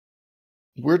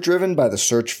We're driven by the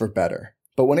search for better.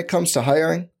 But when it comes to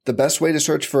hiring, the best way to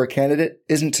search for a candidate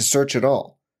isn't to search at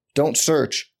all. Don't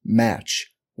search,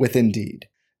 match with Indeed.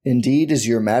 Indeed is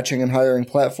your matching and hiring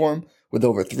platform with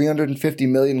over 350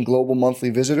 million global monthly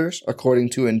visitors,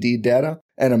 according to Indeed data,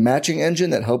 and a matching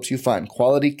engine that helps you find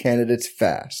quality candidates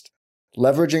fast.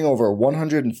 Leveraging over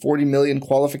 140 million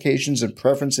qualifications and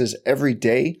preferences every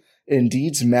day,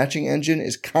 Indeed's matching engine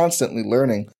is constantly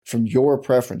learning from your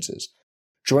preferences.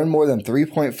 Join more than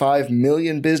 3.5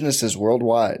 million businesses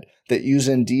worldwide that use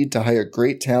Indeed to hire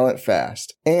great talent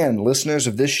fast. And listeners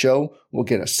of this show will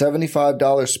get a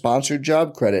 $75 sponsored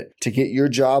job credit to get your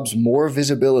jobs more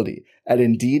visibility at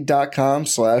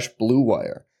Indeed.com/Blue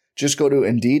Wire. Just go to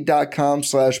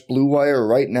Indeed.com/Blue Wire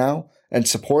right now and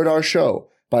support our show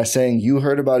by saying you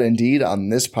heard about Indeed on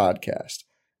this podcast.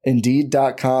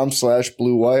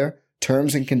 Indeed.com/Blue Wire.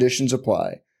 Terms and conditions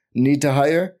apply. Need to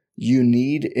hire? You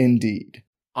need Indeed.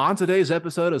 On today's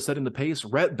episode of Setting the Pace,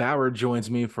 Rhett Bauer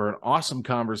joins me for an awesome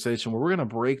conversation where we're going to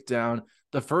break down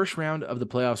the first round of the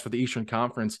playoffs for the Eastern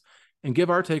Conference and give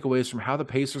our takeaways from how the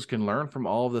Pacers can learn from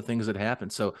all of the things that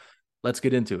happened. So let's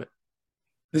get into it.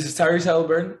 This is Tyrese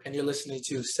Halliburton, and you're listening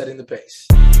to Setting the Pace.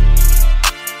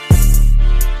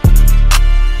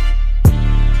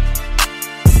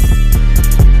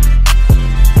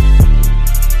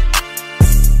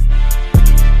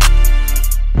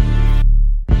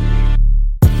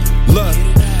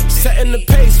 Setting the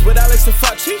pace with Alex and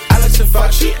Fauci.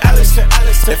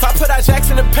 If I put our jacks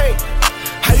in the paint,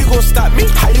 how you gonna stop me?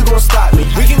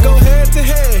 We can go head to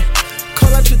head.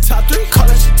 Call out your top three.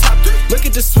 Look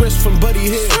at the switch from Buddy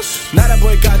Hill. Now that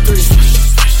boy got three.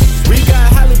 We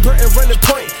got Halliburton running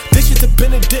point. This is the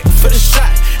Benedict for the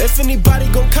shot. If anybody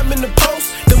gon' come in the post,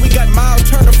 then we got Miles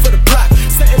Turner for the block.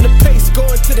 Setting the pace,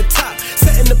 going to the top.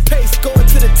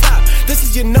 This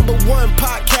is your number one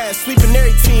podcast. Sweeping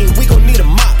every team. We gon' need a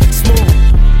mop.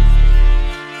 Smooth.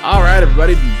 All right,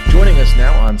 everybody, joining us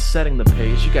now on Setting the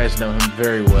Pace. You guys know him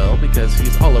very well because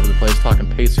he's all over the place talking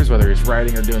Pacers, whether he's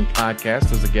writing or doing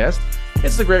podcasts as a guest.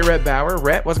 It's the great Rhett Bauer.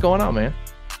 Rhett, what's going on, man?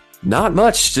 Not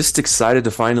much. Just excited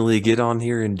to finally get on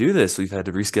here and do this. We've had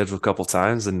to reschedule a couple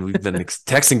times, and we've been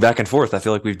texting back and forth. I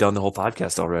feel like we've done the whole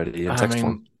podcast already in text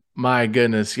form. My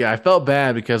goodness. Yeah, I felt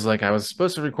bad because I was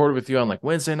supposed to record with you on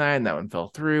Wednesday night, and that one fell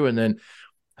through. And then I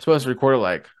was supposed to record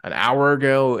it an hour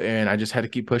ago, and I just had to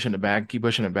keep pushing it back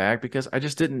because I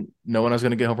just didn't know when I was going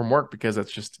to get home from work because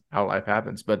that's just how life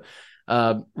happens. But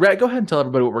Rhett, go ahead and tell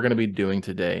everybody what we're going to be doing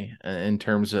today in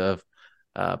terms of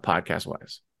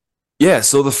podcast-wise. Yeah,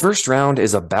 so the first round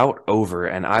is about over,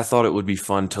 and I thought it would be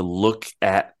fun to look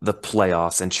at the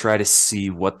playoffs and try to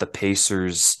see what the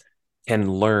Pacers can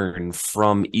learn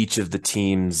from each of the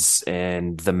teams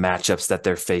and the matchups that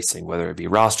they're facing, whether it be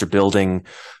roster building,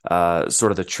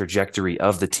 sort of the trajectory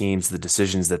of the teams, the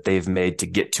decisions that they've made to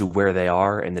get to where they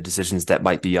are, and the decisions that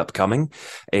might be upcoming.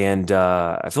 And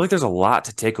I feel like there's a lot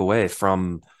to take away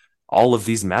from all of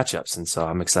these matchups, and so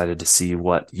I'm excited to see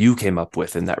what you came up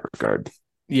with in that regard.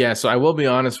 Yeah, so I will be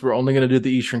honest, we're only going to do the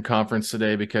Eastern Conference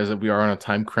today because we are on a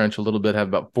time crunch a little bit, have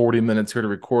about 40 minutes here to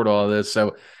record all of this.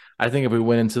 So I think if we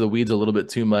went into the weeds a little bit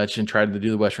too much and tried to do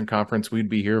the Western Conference, we'd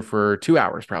be here for 2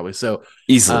 hours probably. So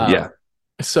easily, yeah.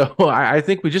 So I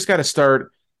think we just got to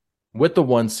start with the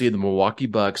 1 seed, the Milwaukee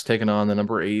Bucks, taking on the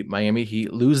number 8 Miami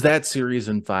Heat, lose that series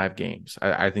in 5 games.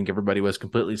 I think everybody was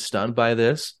completely stunned by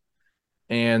this.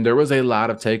 And there was a lot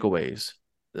of takeaways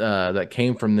that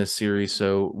came from this series.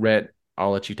 So, Rhett,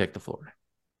 I'll let you take the floor.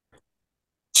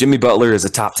 Jimmy Butler is a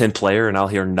top 10 player, and I'll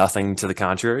hear nothing to the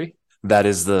contrary. That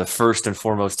is the first and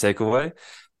foremost takeaway.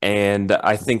 And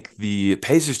I think the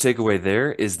Pacers takeaway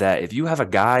there is that if you have a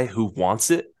guy who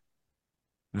wants it,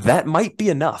 that might be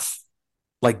enough.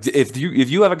 If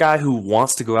you have a guy who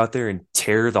wants to go out there and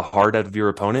tear the heart out of your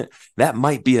opponent, that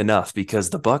might be enough,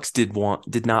 because the Bucks did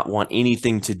not want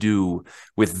anything to do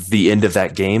with the end of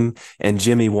that game, and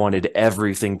Jimmy wanted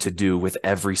everything to do with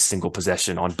every single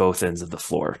possession on both ends of the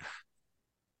floor.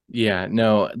 Yeah,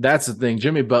 no, that's the thing.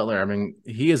 Jimmy Butler,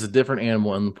 he is a different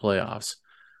animal in the playoffs.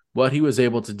 What he was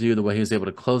able to do, the way he was able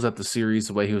to close out the series,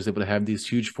 the way he was able to have these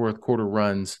huge fourth quarter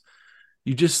runs,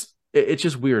 it's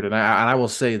just weird. And I will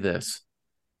say this.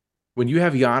 When you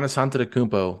have Giannis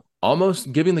Antetokounmpo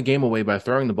almost giving the game away by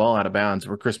throwing the ball out of bounds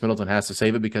where Chris Middleton has to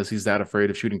save it because he's that afraid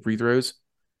of shooting free throws,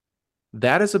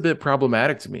 that is a bit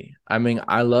problematic to me. I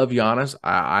love Giannis.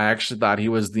 I actually thought he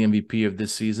was the MVP of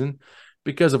this season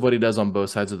because of what he does on both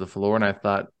sides of the floor. And I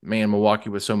thought, man, Milwaukee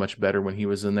was so much better when he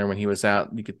was in there. When he was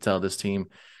out, you could tell this team,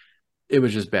 it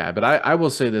was just bad. But I will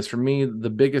say this. For me, the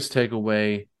biggest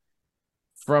takeaway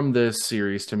from this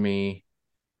series to me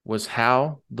was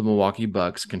how the Milwaukee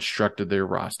Bucks constructed their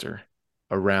roster.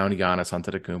 around Giannis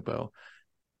Antetokounmpo.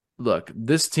 Look,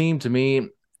 this team to me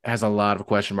has a lot of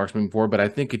question marks moving forward, but I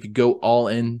think if you go all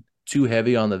in too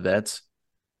heavy on the vets,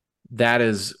 that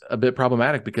is a bit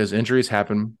problematic because injuries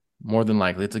happen more than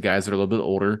likely. It's the guys that are a little bit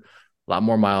older, a lot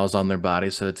more miles on their body,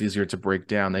 so it's easier to break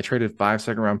down. They traded 5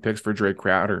 second-round picks for Drake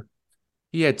Crowder.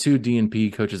 He had 2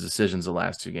 DNP coaches' decisions the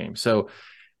last 2 games. So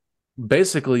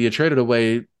basically, you traded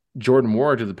away Jordan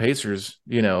Ward to the Pacers,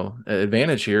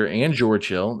 advantage here, and George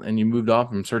Hill, and you moved off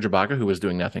from Serge Ibaka, who was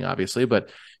doing nothing, obviously, but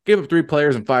gave up 3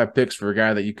 players and 5 picks for a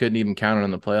guy that you couldn't even count on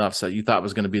in the playoffs that you thought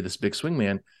was going to be this big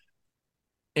swingman.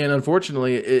 And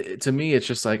unfortunately, to me, it's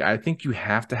just like I think you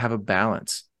have to have a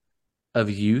balance of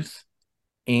youth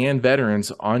and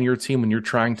veterans on your team when you're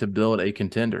trying to build a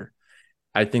contender.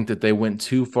 I think that they went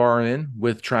too far in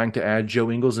with trying to add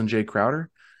Joe Ingles and Jay Crowder,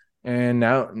 and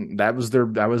now that was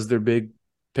their big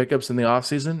pickups in the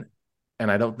offseason,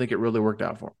 and I don't think it really worked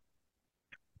out for them.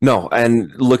 No,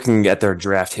 and looking at their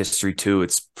draft history too,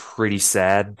 it's pretty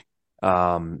sad.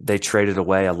 They traded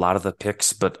away a lot of the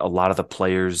picks, but a lot of the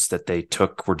players that they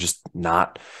took were just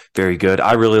not very good.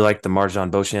 I really liked the Marjan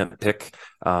Beauchamp pick.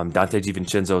 Dante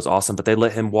DiVincenzo is awesome, but they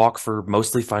let him walk for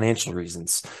mostly financial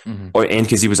reasons, and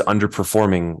because he was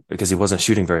underperforming because he wasn't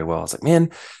shooting very well. I was like,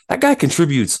 man, that guy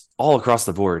contributes all across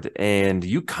the board, and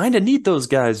you kind of need those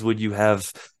guys when you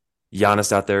have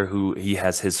Giannis out there who he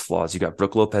has his flaws. You got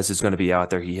Brook Lopez who's going to be out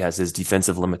there. He has his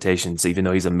defensive limitations, even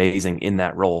though he's amazing in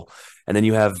that role. And then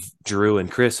you have Drew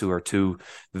and Chris, who are 2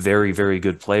 very, very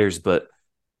good players, but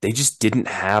they just didn't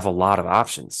have a lot of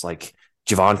options. Like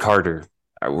Javon Carter,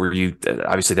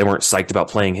 obviously they weren't psyched about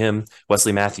playing him.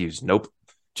 Wesley Matthews, nope.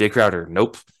 Jay Crowder,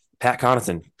 nope. Pat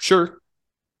Connaughton, sure.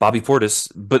 Bobby Portis,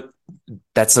 but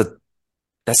that's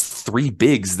 3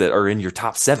 bigs that are in your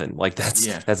top 7. Like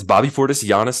that's Bobby Portis,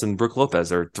 Giannis, and Brook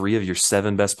Lopez are 3 of your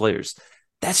 7 best players.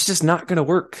 That's just not going to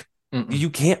work. You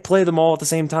can't play them all at the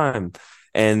same time.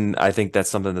 And I think that's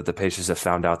something that the Pacers have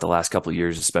found out the last couple of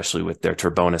years, especially with their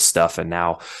Turbonis stuff. And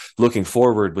now looking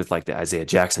forward with like the Isaiah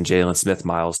Jackson, Jalen Smith,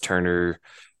 Miles Turner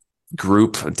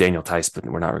group, Daniel Tice, but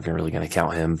we're not really going to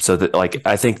count him. So that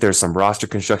I think there's some roster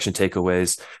construction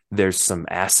takeaways. There's some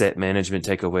asset management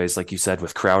takeaways, like you said,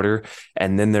 with Crowder.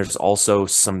 And then there's also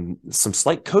some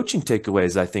slight coaching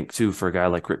takeaways, I think, too, for a guy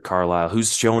like Rick Carlisle,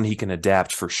 who's shown he can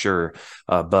adapt for sure.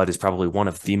 Bud is probably one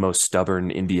of the most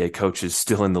stubborn NBA coaches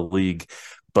still in the league.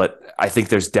 But I think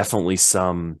there's definitely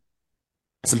some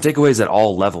takeaways at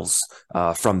all levels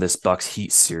from this Bucks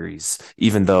Heat series,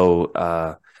 even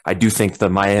though I do think the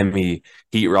Miami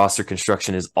Heat roster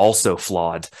construction is also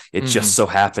flawed. It just so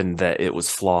happened that it was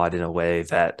flawed in a way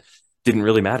that didn't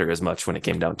really matter as much when it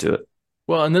came down to it.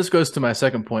 Well, and this goes to my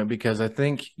second point, because I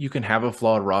think you can have a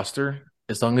flawed roster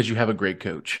as long as you have a great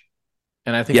coach.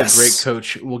 And I think a great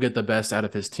coach will get the best out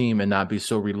of his team and not be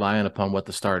so reliant upon what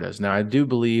the star does. Now, I do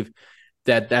believe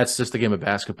that that's just the game of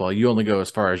basketball. You only go as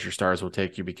far as your stars will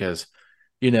take you because,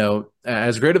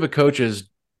 as great of a coach as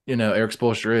Eric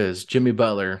Spoelstra is, Jimmy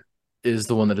Butler is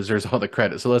the one that deserves all the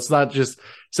credit. So let's not just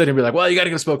sit here and be like, well, you got to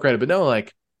give Spo credit. But no,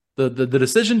 like the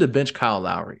decision to bench Kyle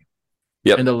Lowry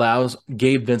and allows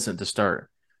Gabe Vincent to start.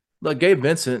 Look, Gabe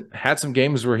Vincent had some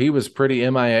games where he was pretty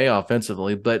MIA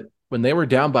offensively, but when they were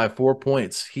down by 4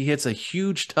 points, he hits a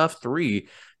huge, tough 3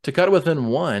 to cut it within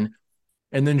 1.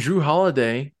 And then Drew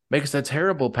Holiday makes that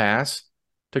terrible pass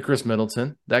to Chris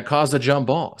Middleton that caused a jump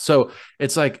ball. So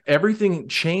it's like everything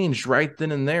changed right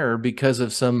then and there because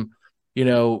of some,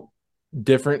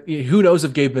 different. Who knows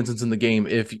if Gabe Vincent's in the game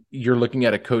if you're looking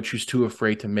at a coach who's too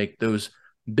afraid to make those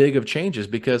big of changes?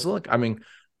 Because look, I mean,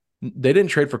 they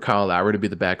didn't trade for Kyle Lowry to be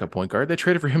the backup point guard. They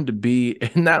traded for him to be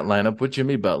in that lineup with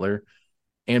Jimmy Butler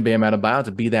and Bam Adebayo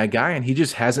to be that guy, and he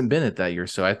just hasn't been it that year.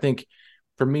 So I think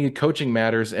for me, coaching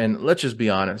matters. And let's just be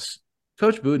honest,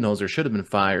 Coach Budenholzer should have been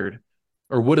fired.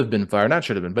 Or would have been fired, not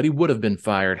should have been, but he would have been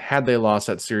fired had they lost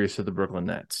that series to the Brooklyn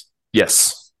Nets.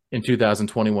 Yes. In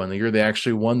 2021, the year they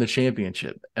actually won the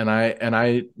championship. And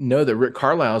I know that Rick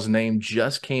Carlisle's name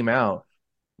just came out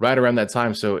right around that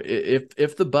time. So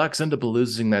if the Bucks end up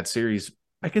losing that series,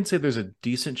 I can say there's a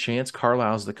decent chance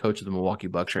Carlisle's the coach of the Milwaukee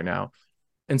Bucks right now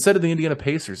instead of the Indiana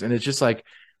Pacers. And it's just like,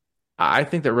 I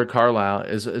think that Rick Carlisle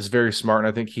is very smart, and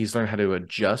I think he's learned how to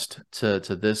adjust to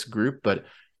this group. But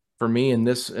for me, in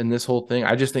this whole thing,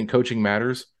 I just think coaching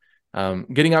matters.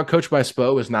 Getting out coached by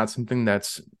Spo is not something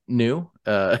that's new.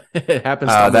 It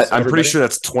happens. I'm pretty sure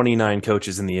that's 29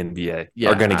 coaches in the NBA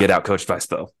are going to get out coached by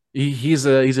Spo. He's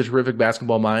a terrific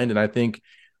basketball mind, and I think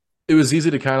it was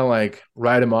easy to kind of like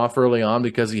write him off early on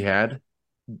because he had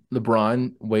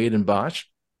LeBron, Wade, and Bosh,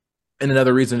 and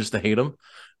another reason just to hate him.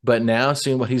 But now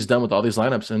seeing what he's done with all these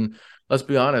lineups, and let's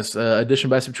be honest.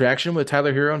 Addition by subtraction with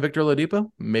Tyler Hero and Victor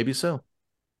Oladipo? Maybe so.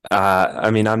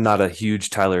 I mean, I'm not a huge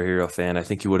Tyler Hero fan. I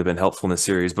think he would have been helpful in the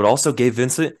series, but also Gabe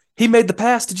Vincent, he made the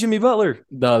pass to Jimmy Butler.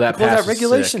 No, that Close pass out was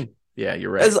regulation. sick. Yeah,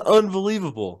 you're right. That's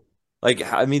unbelievable.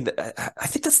 Like, I mean, I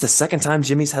think that's the second time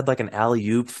Jimmy's had like an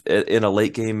alley-oop in a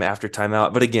late game after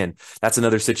timeout. But again, that's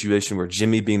another situation where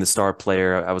Jimmy being the star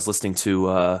player, I was listening to,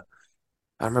 I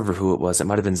don't remember who it was. It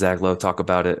might have been Zach Lowe talk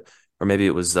about it, or maybe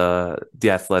it was the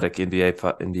Athletic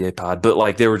NBA pod. But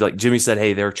like, they were like, Jimmy said,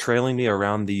 hey, they're trailing me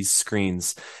around these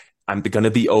screens. I'm going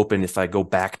to be open if I go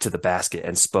back to the basket.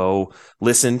 And Spo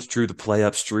listened, drew the play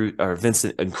up,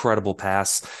 Vincent, incredible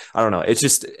pass. I don't know. It's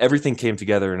just everything came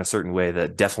together in a certain way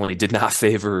that definitely did not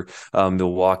favor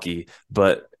Milwaukee.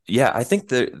 But yeah, I think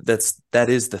that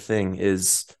is the thing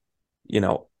is,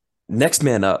 next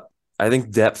man up. I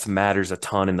think depth matters a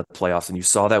ton in the playoffs. And you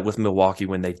saw that with Milwaukee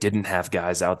when they didn't have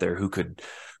guys out there who could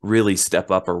really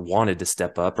step up or wanted to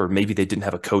step up, or maybe they didn't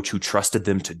have a coach who trusted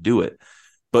them to do it.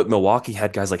 But Milwaukee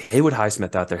had guys like Haywood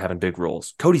Highsmith out there having big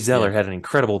roles. Cody Zeller had an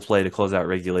incredible play to close out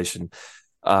regulation.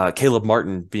 Caleb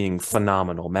Martin being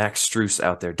phenomenal. Max Strus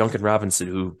out there. Duncan Robinson,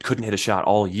 who couldn't hit a shot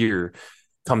all year,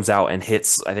 comes out and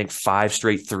hits, I think, 5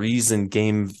 straight threes in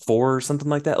game 4 or something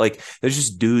like that. Like, there's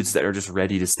just dudes that are just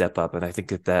ready to step up. And I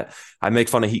think that I make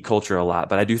fun of Heat culture a lot,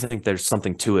 but I do think there's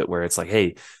something to it where it's like,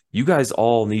 hey, you guys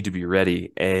all need to be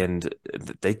ready. And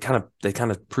they kind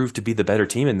of proved to be the better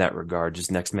team in that regard,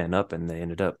 just next man up. And they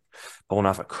ended up pulling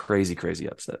off a crazy, crazy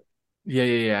upset.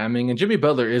 Yeah. I mean, and Jimmy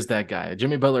Butler is that guy.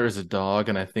 Jimmy Butler is a dog.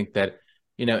 And I think that,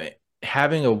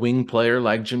 having a wing player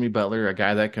like Jimmy Butler, a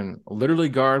guy that can literally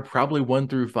guard probably 1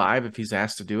 through 5 if he's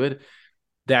asked to do it,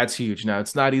 that's huge. Now,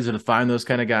 it's not easy to find those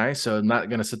kind of guys, so I'm not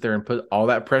going to sit there and put all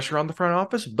that pressure on the front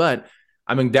office, but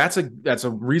I mean, that's a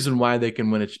reason why they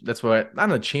can win it. That's why,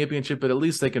 not a championship, but at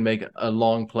least they can make a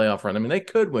long playoff run. I mean, they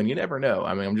could win. You never know.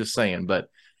 I mean, I'm just saying, but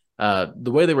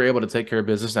the way they were able to take care of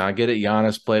business. Now, I get it.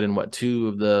 Giannis played in 2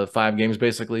 of the 5 games,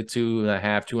 basically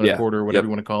 2.5, 2.25, whatever you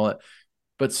want to call it.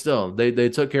 But still, they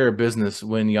took care of business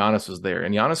when Giannis was there.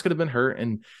 And Giannis could have been hurt.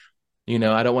 And,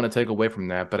 I don't want to take away from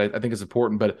that, but I think it's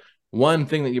important. But one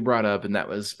thing that you brought up, and that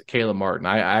was Caleb Martin.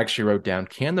 I actually wrote down,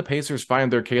 can the Pacers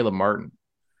find their Caleb Martin?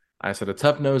 I said a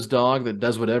tough-nosed dog that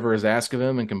does whatever is asked of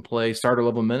him and can play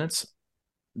starter-level minutes.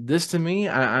 This, to me,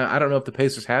 I don't know if the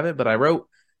Pacers have it, but I wrote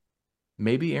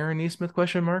maybe Aaron Nesmith, ?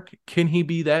 Can he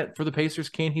be that for the Pacers?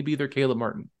 Can he be their Caleb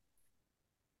Martin?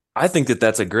 I think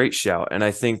that's a great shout. And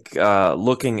I think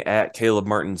looking at Caleb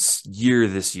Martin's year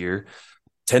this year,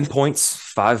 10 points,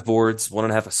 5 boards,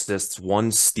 1.5 assists,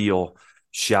 1 steal,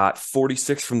 shot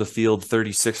 46 from the field,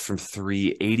 36 from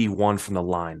 3, 81 from the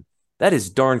line. That is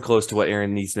darn close to what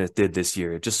Aaron Nesmith did this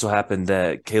year. It just so happened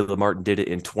that Caleb Martin did it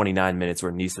in 29 minutes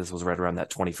where Nesmith was right around that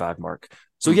 25 mark.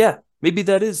 So yeah, maybe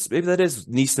that is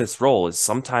Nesmith's role, is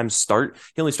sometimes start.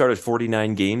 He only started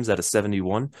 49 games out of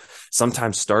 71.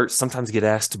 Sometimes start, sometimes get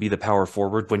asked to be the power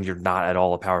forward when you're not at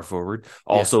all a power forward.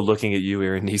 Also looking at you,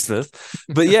 Aaron Nesmith.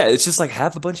 But yeah, it's just like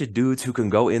have a bunch of dudes who can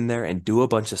go in there and do a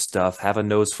bunch of stuff, have a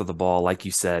nose for the ball, like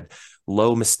you said,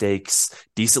 low mistakes,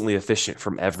 decently efficient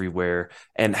from everywhere.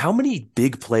 And how many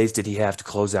big plays did he have to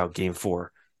close out game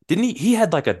 4? Didn't he? He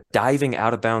had like a diving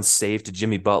out of bounds save to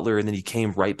Jimmy Butler, and then he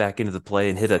came right back into the play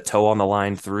and hit a toe on the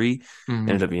line 3. Mm-hmm.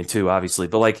 Ended up being 2, obviously.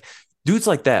 But like dudes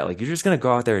like that, like you're just gonna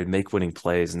go out there and make winning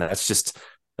plays, and that's just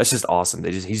awesome.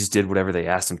 He just did whatever they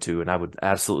asked him to, and I would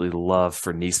absolutely love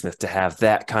for Nesmith to have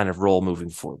that kind of role moving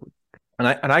forward. And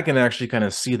I can actually kind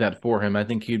of see that for him. I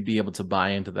think he'd be able to buy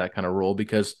into that kind of role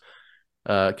because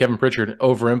Kevin Pritchard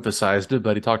overemphasized it,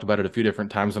 but he talked about it a few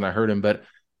different times when I heard him. But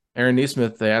Aaron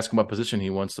Nesmith, they asked him what position he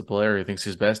wants to play or he thinks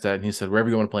he's best at, and he said, wherever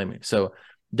you want to play me. So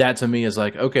that to me is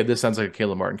like, okay, this sounds like a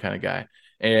Caleb Martin kind of guy,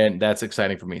 and that's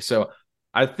exciting for me. So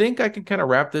I think I can kind of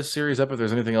wrap this series up. If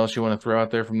there's anything else you want to throw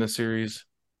out there from this series,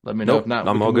 let me know. Nope, if not,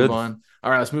 I'm all good. On.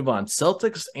 All right, let's move on.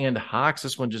 Celtics and Hawks.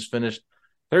 This one just finished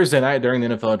Thursday night during the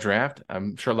NFL draft.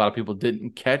 I'm sure a lot of people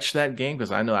didn't catch that game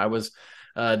because I know I was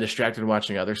distracted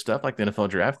watching other stuff like the NFL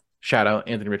draft. Shout out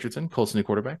Anthony Richardson, Colts' new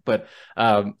quarterback. But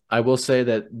I will say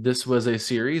that this was a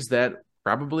series that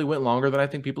probably went longer than I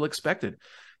think people expected.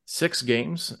 6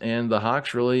 games, and the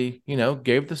Hawks really,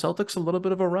 gave the Celtics a little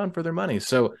bit of a run for their money.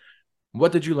 So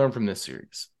what did you learn from this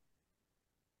series?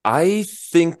 I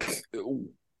think,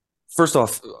 first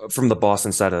off, from the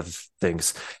Boston side of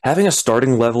things, having a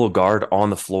starting level guard on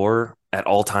the floor at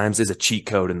all times is a cheat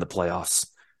code in the playoffs.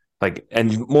 Like,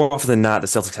 and more often than not, the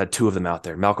Celtics had 2 of them out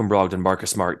there: Malcolm Brogdon,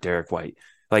 Marcus Smart, Derek White.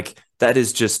 Like, that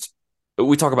is just,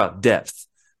 we talk about depth.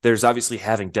 there's obviously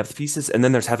having depth pieces, and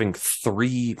then there's having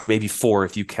 3, maybe 4,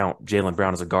 if you count Jaylen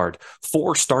Brown as a guard,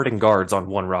 4 starting guards on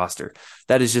one roster.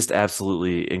 That is just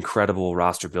absolutely incredible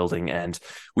roster building, and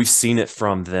we've seen it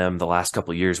from them the last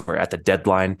couple of years where at the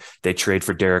deadline, they trade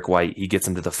for Derek White. He gets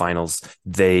into the finals.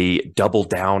 They double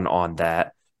down on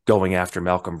that, going after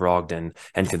Malcolm Brogdon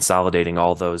and consolidating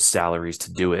all those salaries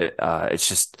to do it. It's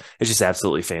just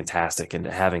absolutely fantastic. And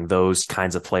having those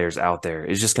kinds of players out there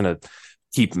is just going to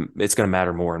it's going to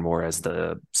matter more and more as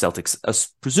the Celtics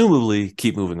presumably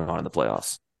keep moving on in the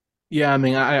playoffs. Yeah, I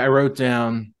mean, I wrote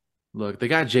down, look, they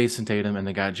got Jason Tatum and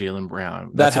they got Jaylen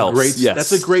Brown. That helps. Yes.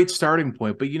 That's a great starting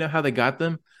point. But you know how they got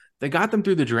them? They got them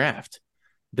through the draft.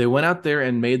 They went out there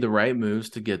and made the right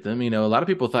moves to get them. You know, a lot of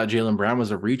people thought Jaylen Brown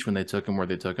was a reach when they took him where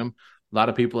they took him. A lot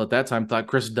of people at that time thought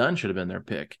Chris Dunn should have been their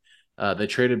pick. They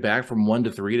traded back from 1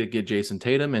 to 3 to get Jason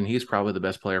Tatum, and he's probably the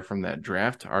best player from that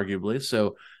draft, arguably.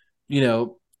 So, you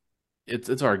know, it's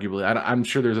arguably. I'm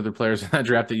sure there's other players in that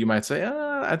draft that you might say,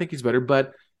 I think he's better,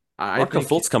 but I think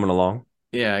Fultz coming along.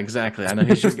 Yeah, exactly. I know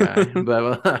he's your guy,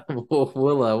 but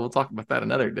we'll talk about that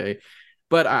another day.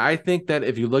 But I think that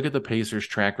if you look at the Pacers'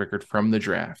 track record from the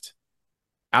draft,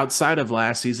 outside of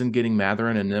last season getting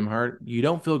Mathurin and Nembhard, you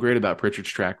don't feel great about Pritchard's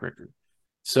track record.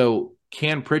 So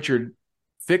can Pritchard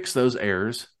fix those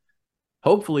errors?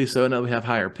 Hopefully so. Now we have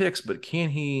higher picks, but can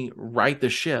he right the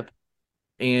ship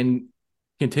and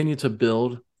continue to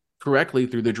build correctly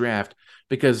through the draft?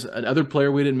 Because another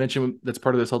player we didn't mention that's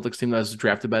part of the Celtics team that was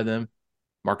drafted by them,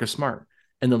 Marcus Smart.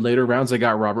 In the later rounds, they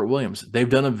got Robert Williams. They've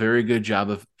done a very good job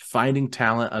of finding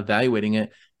talent, evaluating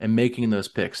it, and making those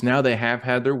picks. Now they have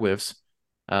had their whiffs.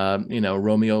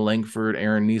 Romeo Langford,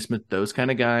 Aaron Nesmith, those kind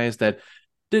of guys that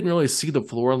didn't really see the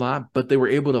floor a lot, but they were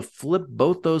able to flip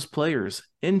both those players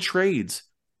in trades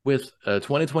with a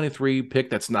 2023 pick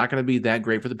that's not going to be that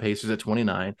great for the Pacers at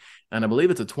 29. And I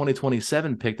believe it's a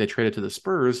 2027 pick they traded to the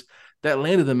Spurs that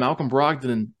landed in Malcolm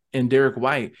Brogdon and Derek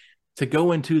White to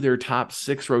go into their top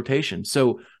 6 rotation.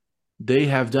 So they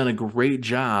have done a great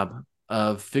job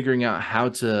of figuring out how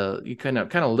to kind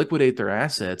of liquidate their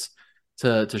assets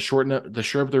to shore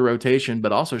up their rotation,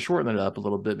 but also shorten it up a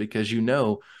little bit because,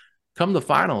 come the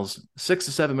finals, 6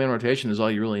 to 7 man rotation is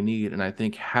all you really need. And I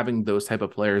think having those type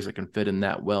of players that can fit in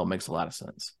that well makes a lot of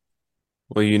sense.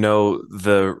 Well,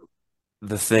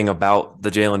 the thing about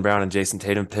the Jaylen Brown and Jason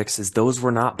Tatum picks is those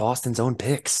were not Boston's own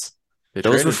picks.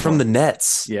 Those were from the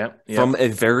Nets. Yeah. From a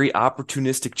very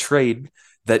opportunistic trade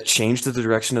that changed the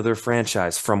direction of their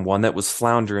franchise from one that was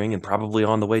floundering and probably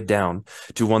on the way down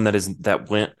to one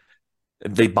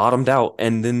they bottomed out,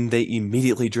 and then they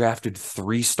immediately drafted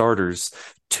 3 starters,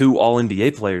 2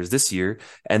 All-NBA players this year,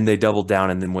 and they doubled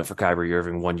down and then went for Kyrie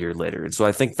Irving 1 year later. And so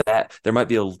I think that there might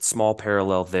be a small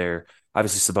parallel there.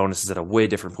 Obviously, Sabonis is at a way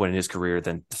different point in his career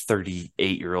than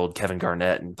 38-year-old Kevin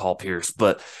Garnett and Paul Pierce,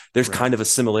 but there's kind of a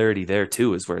similarity there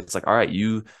too, is where it's like, all right,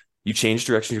 you change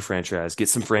direction of your franchise, get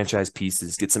some franchise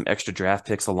pieces, get some extra draft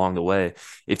picks along the way.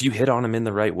 If you hit on them in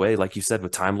the right way, like you said,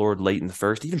 with Time Lord late in the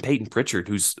first, even Peyton Pritchard,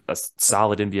 who's a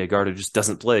solid NBA guard who just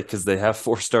doesn't play because they have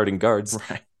 4 starting guards.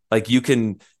 Right. Like you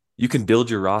can build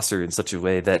your roster in such a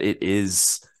way that it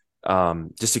is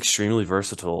just extremely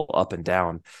versatile up and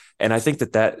down. And I think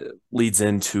that leads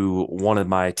into one of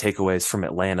my takeaways from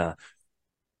Atlanta.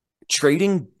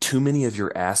 Trading too many of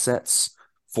your assets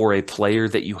for a player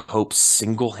that you hope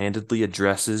single-handedly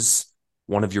addresses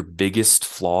one of your biggest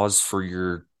flaws for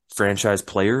your franchise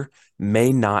player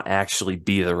may not actually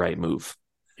be the right move.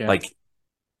 Yeah. Like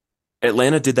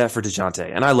Atlanta did that for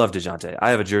DeJounte, and I love DeJounte.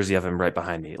 I have a jersey of him right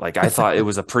behind me. Like I thought it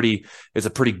was a pretty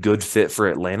good fit for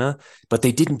Atlanta, but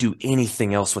they didn't do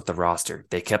anything else with the roster.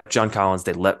 They kept John Collins.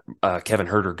 They let Kevin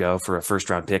Huerter go for a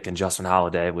first-round pick and Justin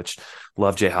Holiday, which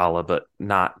love Jay Holla, but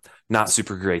not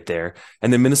super great there.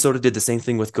 And then Minnesota did the same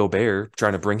thing with Gobert,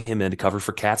 trying to bring him in to cover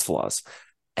for Cat's flaws.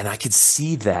 And I could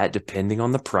see that, depending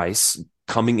on the price,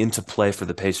 coming into play for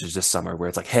the Pacers this summer, where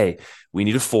it's like, hey, we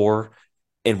need a 4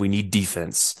 and we need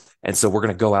defense. And so we're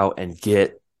going to go out and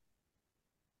get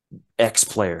X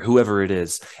player, whoever it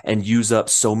is, and use up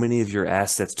so many of your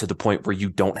assets to the point where you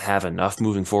don't have enough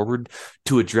moving forward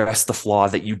to address the flaw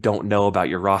that you don't know about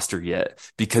your roster yet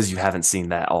because you haven't seen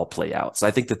that all play out. So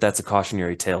I think that's a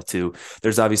cautionary tale too.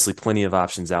 There's obviously plenty of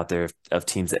options out there of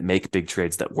teams that make big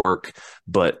trades that work,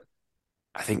 but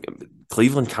I think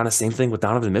Cleveland kind of same thing with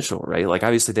Donovan Mitchell, right? Like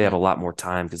obviously they have a lot more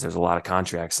time because there's a lot of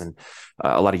contracts and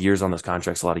a lot of years on those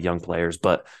contracts, a lot of young players,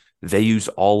 but they used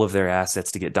all of their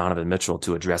assets to get Donovan Mitchell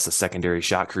to address a secondary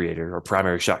shot creator or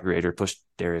primary shot creator, push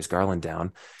Darius Garland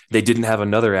down. They didn't have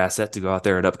another asset to go out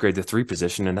there and upgrade the 3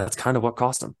 position, and that's kind of what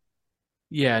cost them.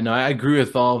 Yeah, no, I agree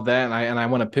with all of that, and I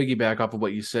want to piggyback off of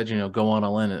what you said. Go on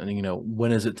all in, and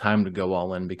when is it time to go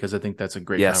all in? Because I think that's a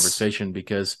great Yes. conversation.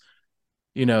 Because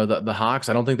the Hawks,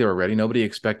 I don't think they were ready. Nobody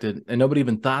expected, and nobody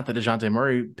even thought that DeJounte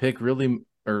Murray pick really,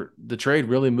 or the trade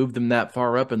really moved them that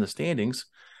far up in the standings.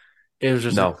 It was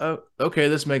just like, No. oh, okay,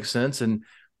 this makes sense. And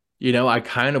I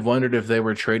kind of wondered if they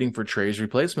were trading for Trey's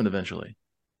replacement eventually,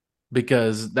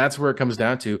 because that's where it comes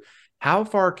down to. How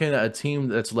far can a team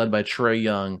that's led by Trae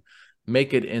Young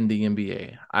make it in the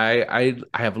NBA? I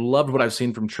have loved what I've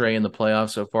seen from Trae in the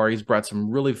playoffs so far. He's brought some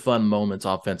really fun moments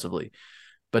offensively,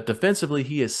 but defensively,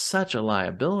 he is such a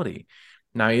liability.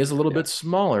 Now he is a little Yeah. bit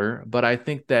smaller, but I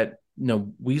think that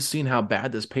we've seen how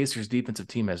bad this Pacers defensive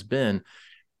team has been,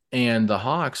 and the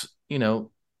Hawks,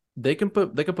 they can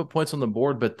put points on the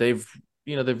board, but they've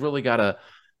really got to.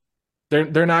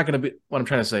 They're not going to be. What I'm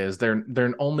trying to say is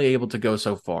they're only able to go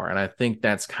so far, and I think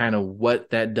that's kind of what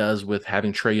that does with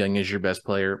having Trae Young as your best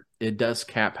player. It does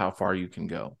cap how far you can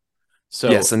go.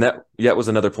 Yes, So and that was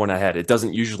another point I had. It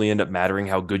doesn't usually end up mattering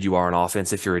how good you are on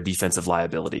offense if you're a defensive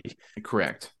liability.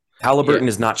 correct. Yeah, Halliburton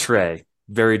is not Trey.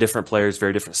 Very different players,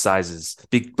 very different sizes.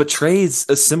 But Trey's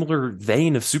a similar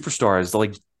vein of superstars,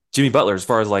 like Jimmy Butler, as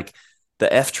far as like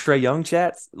the F Trey Young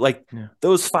chats. Like yeah.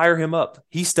 those fire him up.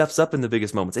 He steps up in the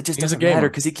biggest moments. It just He's a doesn't matter gamer.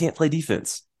 because he can't play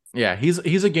defense. Yeah, he's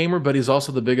a gamer, but he's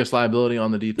also the biggest liability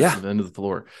on the Yeah. defensive end of the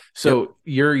floor. Yep. So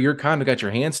you're kind of got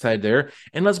your hands tied there.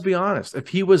 And let's be honest, if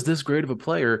he was this great of a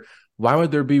player, why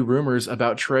would there be rumors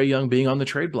about Trae Young being on the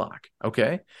trade block?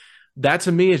 Okay. That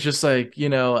to me is just like,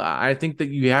 I think that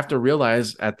you have to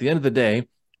realize at the end of the day,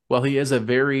 well, he is a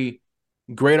very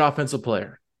great offensive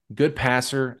player, good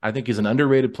passer. I think he's an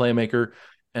underrated playmaker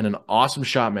and an awesome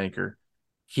shot maker.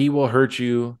 He will hurt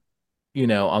you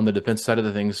on the defense side of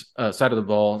the side of the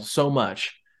ball so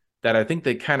much that I think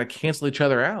they kind of cancel each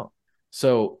other out.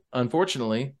 So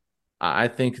unfortunately, I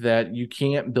think that you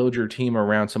can't build your team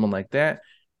around someone like that.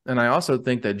 And I also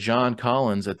think that John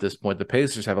Collins at this point, the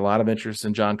Pacers have a lot of interest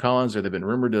in John Collins, or they've been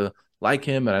rumored to like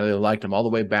him, and I liked him all the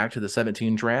way back to the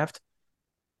 17 draft.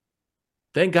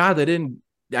 Thank God they didn't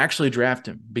actually draft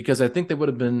him, because I think they would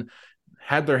have been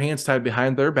had their hands tied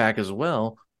behind their back as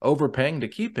well, overpaying to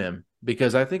keep him.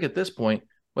 Because I think at this point,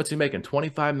 what's he making?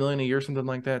 25 million a year, something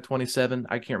like that, 27.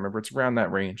 I can't remember. It's around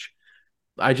that range.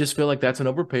 I just feel like that's an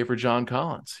overpay for John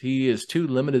Collins. He is too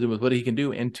limited with what he can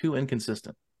do and too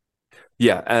inconsistent.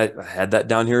 Yeah, I had that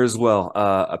down here as well.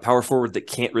 A power forward that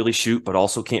can't really shoot, but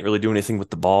also can't really do anything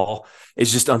with the ball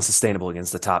is just unsustainable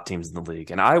against the top teams in the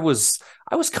league. And I was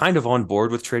kind of on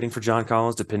board with trading for John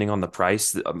Collins, depending on the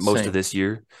price, most Same. of this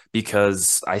year,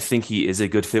 because I think he is a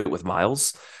good fit with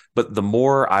Miles. But the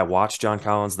more I watch John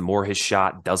Collins, the more his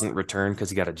shot doesn't return because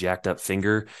he got a jacked up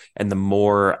finger. And the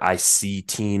more I see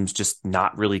teams just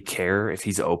not really care if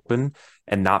he's open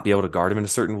and not be able to guard him in a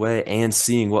certain way, and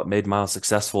seeing what made Miles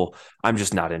successful, I'm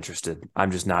just not interested. I'm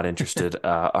just not interested,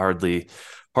 hardly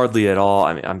at all.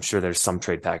 I mean, I'm sure there's some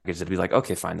trade package that'd be like,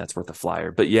 okay, fine, that's worth a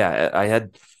flyer. But yeah, I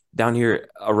had down here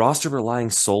a roster relying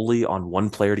solely on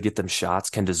one player to get them shots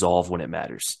can dissolve when it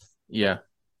matters. Yeah.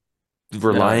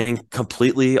 Relying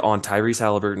completely on Tyrese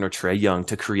Halliburton or Trae Young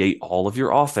to create all of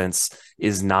your offense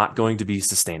is not going to be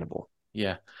sustainable.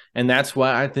 Yeah. And that's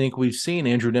why I think we've seen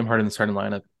Andrew Nembhard in the starting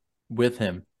lineup with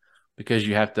him, because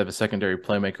you have to have a secondary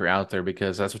playmaker out there,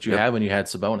 because that's what you had when you had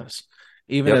Sabonis.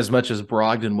 Even as much as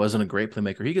Brogdon wasn't a great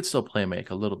playmaker, he could still play make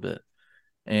a little bit.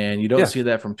 And you don't see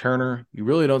that from Turner. You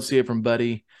really don't see it from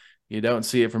Buddy. You don't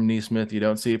see it from Neesmith. You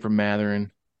don't see it from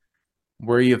Matherin.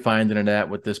 Where are you finding it at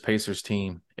with this Pacers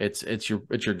team? It's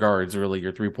your guards, really,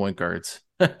 your 3-point guards.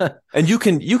 And you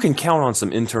can count on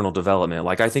some internal development.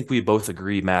 Like I think we both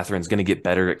agree Matherin's going to get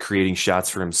better at creating shots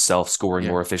for himself, scoring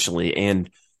more efficiently and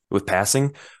with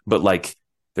passing. But like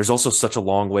there's also such a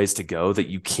long ways to go that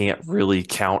you can't really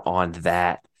count on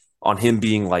that, on him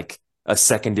being like a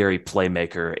secondary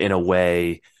playmaker in a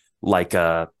way like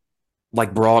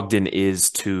Brogdon is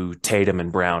to Tatum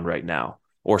and Brown right now,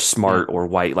 or Smart or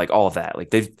White, like all of that. Like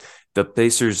the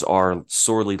Pacers are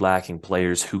sorely lacking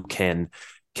players who can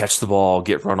catch the ball,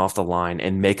 get run off the line,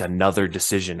 and make another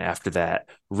decision after that,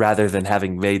 rather than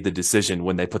having made the decision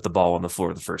when they put the ball on the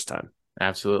floor the first time.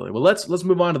 Absolutely. Well, let's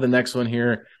move on to the next one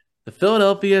here. The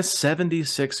Philadelphia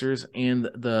 76ers and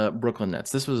the Brooklyn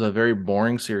Nets. This was a very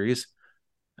boring series.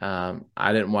 I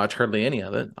didn't watch hardly any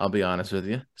of it, I'll be honest with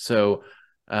you. So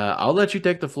I'll let you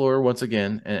take the floor once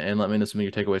again and let me know some of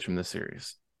your takeaways from this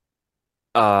series.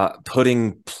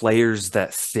 Putting players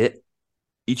that fit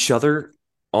each other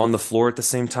on the floor at the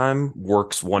same time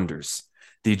works wonders.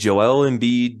 The Joel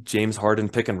Embiid, James Harden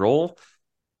pick and roll,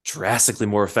 drastically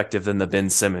more effective than the Ben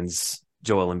Simmons,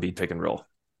 Joel Embiid pick and roll.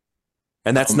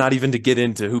 And that's not even to get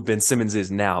into who Ben Simmons is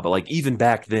now, but like even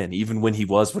back then, even when he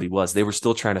was what he was, they were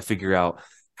still trying to figure out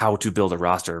how to build a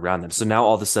roster around them. So now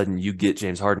all of a sudden you get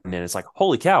James Harden and it's like,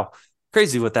 holy cow,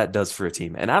 crazy what that does for a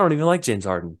team. And I don't even like James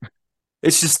Harden.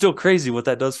 It's just still crazy what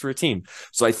that does for a team.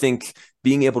 So I think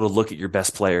being able to look at your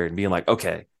best player and being like,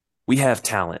 okay, we have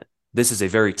talent. This is a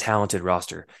very talented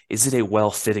roster. Is it a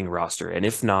well-fitting roster? And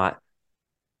if not,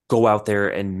 go out there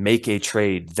and make a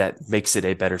trade that makes it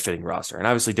a better fitting roster. And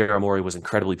obviously Daryl Morey was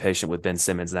incredibly patient with Ben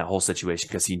Simmons in that whole situation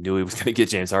because he knew he was going to get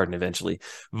James Harden eventually.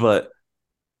 But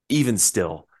even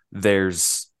still,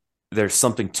 there's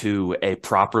something to a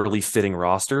properly fitting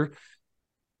roster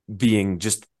being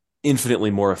just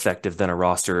infinitely more effective than a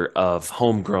roster of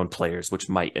homegrown players, which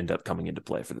might end up coming into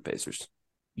play for the Pacers.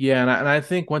 Yeah, and I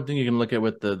think one thing you can look at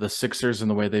with the Sixers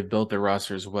and the way they've built their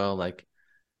roster as well, like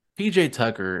PJ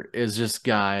Tucker is just a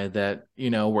guy that,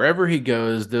 wherever he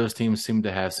goes, those teams seem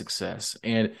to have success.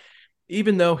 And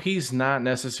even though he's not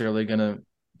necessarily going to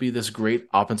be this great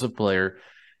offensive player,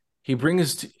 he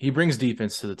brings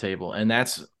defense to the table. And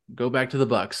that's, go back to the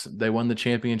Bucks. They won the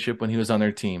championship when he was on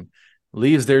their team.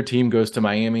 Leaves their team, goes to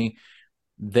Miami.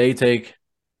 They take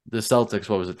the Celtics,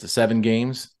 what was it, to 7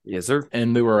 games? Yes, sir.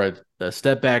 And they were a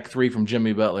step back 3 from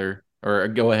Jimmy Butler, or a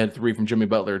go-ahead 3 from Jimmy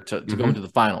Butler to go into the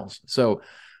finals. So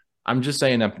I'm just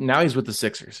saying now he's with the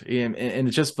Sixers. And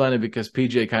it's just funny because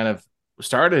PJ kind of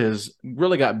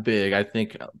really got big. I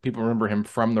think people remember him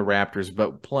from the Raptors,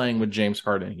 but playing with James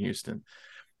Harden in Houston.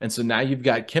 And so now you've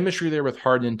got chemistry there with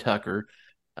Harden and Tucker.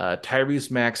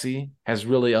 Tyrese Maxey has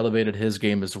really elevated his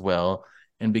game as well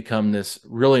and become this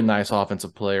really nice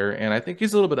offensive player. And I think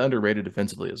he's a little bit underrated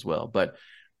defensively as well. But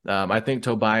I think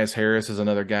Tobias Harris is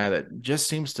another guy that just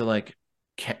seems to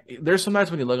there's some nights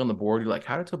when you look on the board, you're like,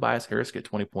 how did Tobias Harris get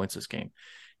 20 points this game?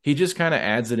 He just kind of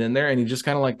adds it in there, and he just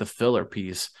kind of like the filler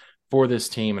piece for this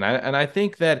team. And I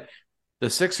think that the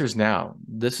Sixers now,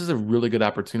 this is a really good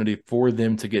opportunity for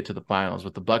them to get to the finals.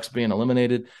 With the Bucks being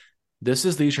eliminated, this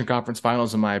is the Eastern Conference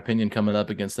Finals, in my opinion, coming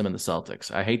up against them in the Celtics.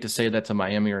 I hate to say that to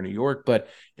Miami or New York, but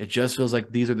it just feels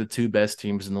like these are the 2 best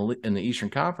teams in the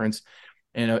Eastern Conference.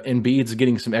 And Embiid's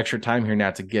getting some extra time here now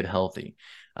to get healthy.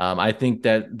 I think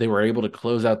that they were able to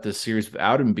close out this series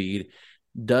without Embiid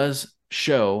does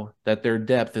show that their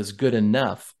depth is good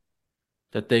enough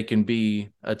that they can be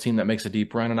a team that makes a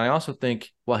deep run. And I also think,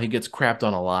 while he gets crapped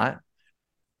on a lot,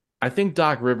 I think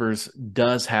Doc Rivers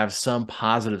does have some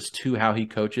positives to how he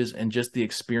coaches and just the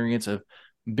experience of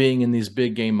being in these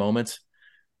big game moments.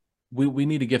 We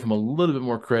need to give him a little bit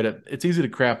more credit. It's easy to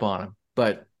crap on him,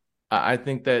 but I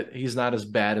think that he's not as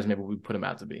bad as maybe we put him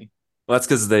out to be. Well, that's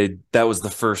because that was the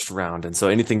first round. And so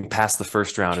anything past the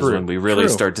first round is when we really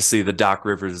start to see the Doc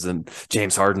Rivers and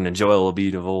James Harden and Joel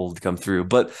Embiid of old come through.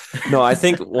 But no, I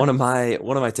think one of my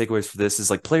takeaways for this is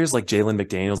like players like Jalen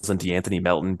McDaniels and DeAnthony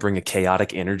Melton bring a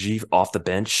chaotic energy off the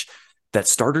bench that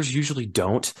starters usually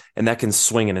don't, and that can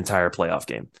swing an entire playoff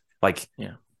game. Like,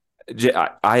 yeah,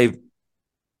 I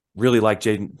really like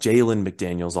Jalen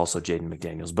McDaniels, also Jaden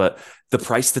McDaniels, but the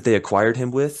price that they acquired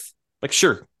him with, like,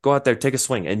 sure, go out there, take a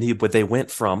swing. And but they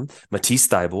went from Matisse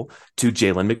Thybulle to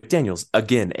Jalen McDaniels.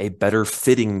 Again, a better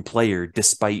fitting player,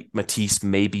 despite Matisse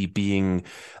maybe being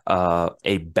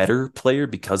a better player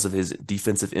because of his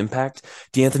defensive impact.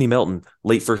 DeAnthony Melton,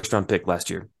 late first-round pick last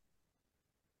year.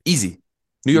 Easy.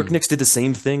 New York Knicks did the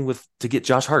same thing to get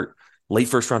Josh Hart. Late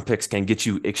first-round picks can get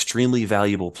you extremely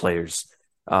valuable players.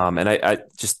 And I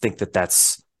just think that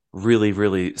that's really,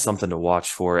 really something to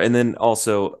watch for. And then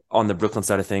also on the Brooklyn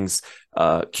side of things,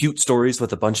 cute stories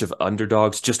with a bunch of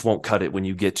underdogs just won't cut it when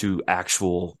you get to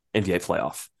actual NBA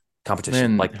playoff competition.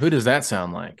 Man, like, who does that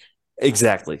sound like?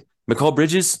 Exactly. Mikal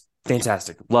Bridges,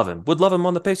 fantastic. Love him. Would love him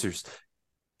on the Pacers.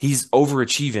 He's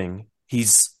overachieving.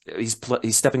 He's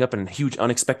stepping up in a huge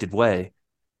unexpected way.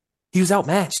 He was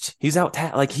outmatched. He's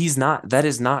that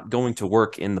is not going to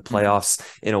work in the playoffs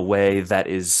in a way that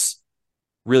is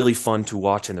really fun to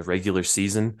watch in the regular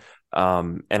season.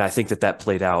 And I think that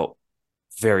played out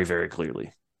very, very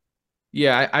clearly.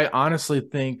 Yeah, I honestly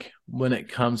think when it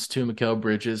comes to Mikal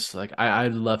Bridges, like I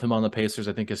love him on the Pacers.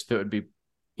 I think his fit would be,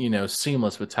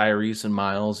 seamless with Tyrese and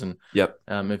Miles. And yep.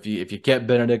 If you kept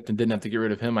Benedict and didn't have to get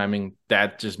rid of him, I mean,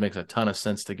 that just makes a ton of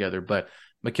sense together. But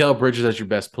Mikal Bridges as your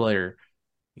best player,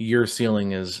 your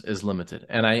ceiling is limited.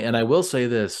 And I will say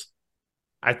this.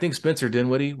 I think Spencer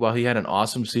Dinwiddie, while he had an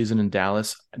awesome season in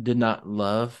Dallas, did not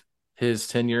love his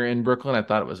tenure in Brooklyn. I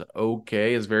thought it was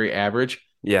okay. It's very average.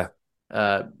 Yeah.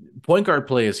 Point guard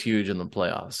play is huge in the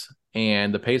playoffs,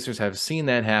 and the Pacers have seen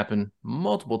that happen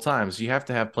multiple times. You have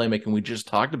to have playmaking. We just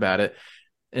talked about it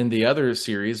in the other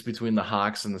series between the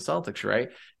Hawks and the Celtics, right?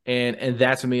 And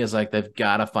that to me is like they've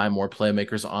got to find more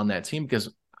playmakers on that team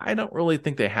because I don't really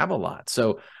think they have a lot.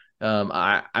 So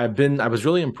I was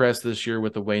really impressed this year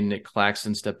with the way Nick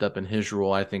Claxton stepped up in his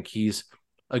role. I think he's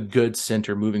a good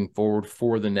center moving forward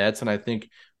for the Nets. And I think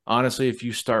honestly, if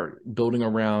you start building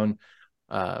around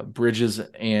Bridges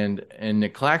and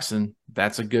Nick Claxton,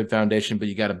 that's a good foundation, but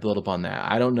you got to build upon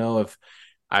that. I don't know if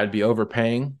I'd be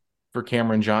overpaying for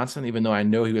Cameron Johnson, even though I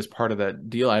know he was part of that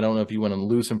deal. I don't know if you want to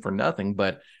lose him for nothing,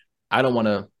 but I don't want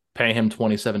to pay him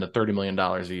 $27 to $30 million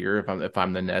a year if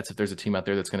I'm the Nets, if there's a team out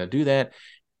there that's going to do that.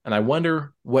 And I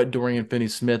wonder what Dorian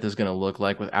Finney-Smith is going to look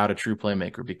like without a true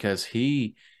playmaker, because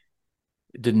he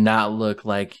did not look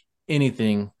like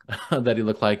anything that he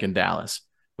looked like in Dallas.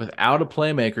 Without a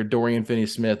playmaker, Dorian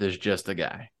Finney-Smith is just a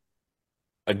guy.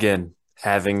 Again,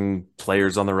 having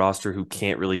players on the roster who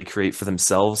can't really create for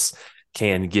themselves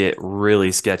can get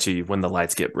really sketchy when the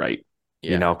lights get bright.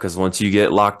 Yeah. You know, because once you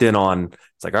get locked in on,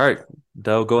 it's like, all right,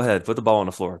 Doe, go ahead, put the ball on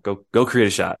the floor, go create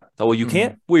a shot. Oh, well, you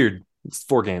can't? Weird. It's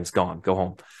 4 games, gone, go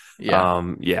home.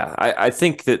 Yeah. I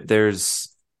think that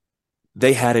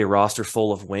they had a roster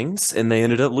full of wings and they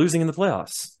ended up losing in the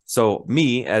playoffs. So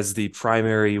me, as the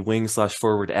primary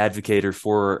wing/forward advocator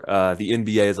for the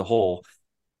NBA as a whole,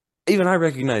 even I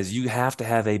recognize you have to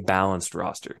have a balanced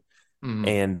roster. Mm-hmm.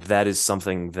 And that is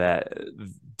something that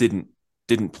didn't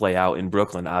play out in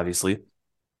Brooklyn, obviously.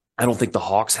 I don't think the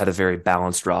Hawks had a very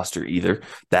balanced roster either.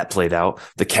 That played out.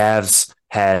 The Cavs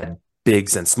had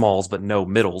bigs and smalls, but no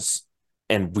middles.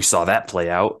 And we saw that play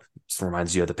out. This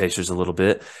reminds you of the Pacers a little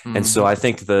bit. Mm-hmm. And so I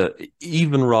think the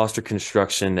even roster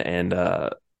construction and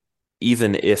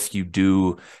even if you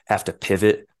do have to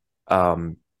pivot,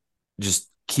 just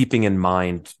keeping in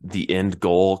mind the end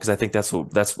goal, because I think that's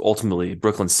ultimately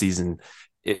Brooklyn's season.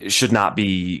 It should not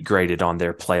be graded on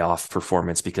their playoff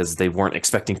performance because they weren't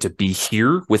expecting to be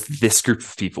here with this group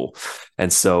of people.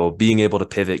 And so being able to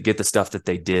pivot, get the stuff that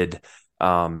they did,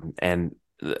 and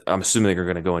I'm assuming they're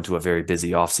going to go into a very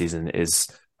busy offseason,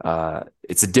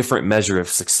 it's a different measure of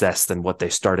success than what they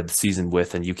started the season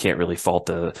with, and you can't really fault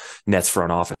the Nets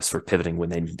front office for pivoting when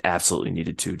they absolutely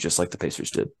needed to, just like the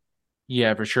Pacers did.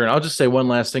 Yeah, for sure. And I'll just say one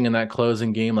last thing in that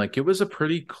closing game. Like, it was a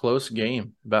pretty close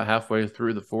game about halfway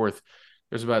through the fourth.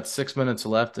 There's about 6 minutes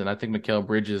left, and I think Mikal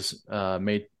Bridges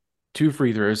made 2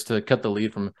 free throws to cut the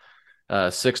lead from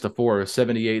 6-4,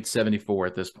 78-74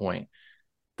 at this point.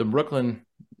 Then Brooklyn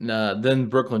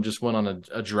just went on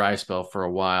a dry spell for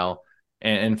a while,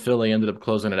 and Philly ended up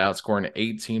closing it out, scoring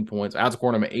 18 points,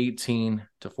 outscoring them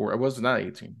 18-4. It was not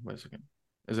 18. Wait a second.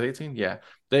 Is it 18? Yeah.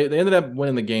 They ended up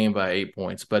winning the game by 8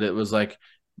 points, but it was like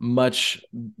a much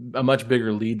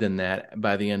bigger lead than that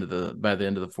by the end of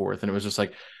the fourth. And it was just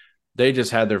like they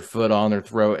just had their foot on their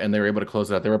throat and they were able to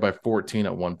close it out. They were by 14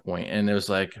 at one point. And it was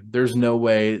like, there's no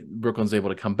way Brooklyn's able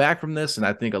to come back from this. And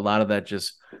I think a lot of that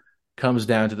just comes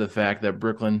down to the fact that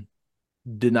Brooklyn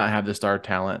did not have the star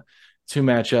talent to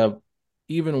match up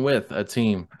even with a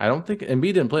team. I don't think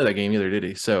Embiid didn't play that game either, did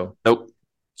he? So nope.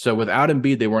 So without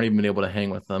Embiid, they weren't even able to hang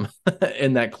with them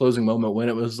in that closing moment when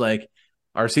it was like,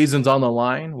 our season's on the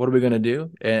line. What are we going to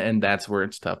do? And that's where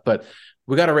it's tough. But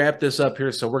we got to wrap this up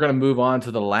here. So we're going to move on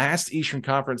to the last Eastern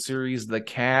Conference series, the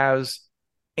Cavs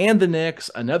and the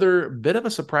Knicks. Another bit of a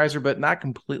surpriser, but not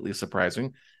completely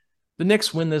surprising. The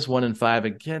Knicks win this 1-5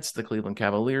 against the Cleveland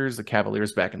Cavaliers. The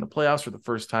Cavaliers back in the playoffs for the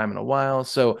first time in a while.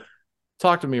 So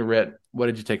talk to me, Rhett. What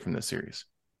did you take from this series?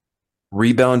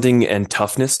 Rebounding and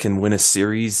toughness can win a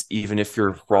series, even if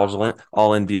your fraudulent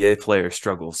all-NBA player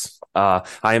struggles. I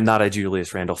am not a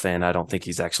Julius Randle fan. I don't think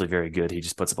he's actually very good. He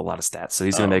just puts up a lot of stats. So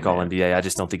he's going to make all-NBA. I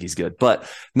just don't think he's good. But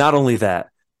not only that,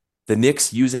 the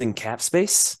Knicks using cap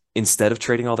space instead of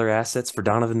trading all their assets for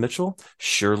Donovan Mitchell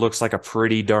sure looks like a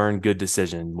pretty darn good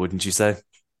decision, wouldn't you say?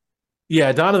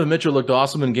 Yeah, Donovan Mitchell looked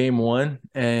awesome in game 1.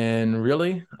 And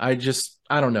really, I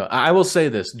don't know. I will say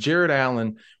this. Jared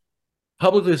Allen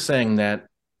publicly saying that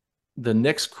the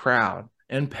Knicks crowd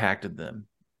impacted them.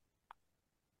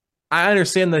 I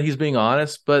understand that he's being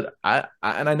honest, but I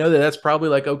know that that's probably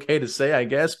like okay to say, I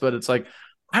guess, but it's like,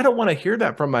 I don't want to hear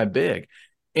that from my big.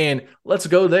 And let's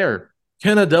go there.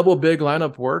 Can a double big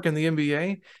lineup work in the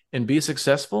NBA and be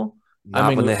successful?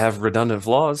 Not when they have redundant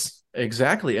flaws.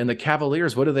 Exactly. And the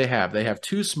Cavaliers, what do they have? They have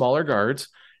 2 smaller guards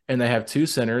and they have 2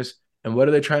 centers. And what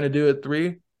are they trying to do at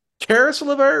 3? Karis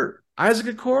LeVert,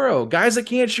 Isaac Okoro, guys that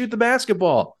can't shoot the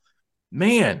basketball.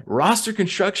 Man, roster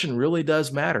construction really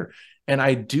does matter. And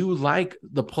I do like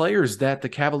the players that the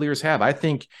Cavaliers have. I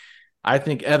think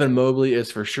Evan Mobley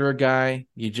is for sure a guy.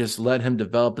 You just let him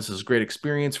develop. This is a great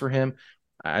experience for him.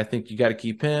 I think you got to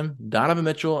keep him. Donovan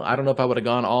Mitchell, I don't know if I would have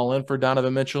gone all in for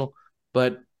Donovan Mitchell,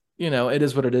 but, it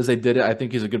is what it is. They did it. I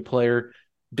think he's a good player.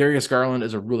 Darius Garland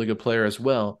is a really good player as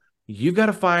well. You've got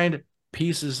to find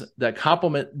pieces that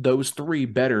complement those three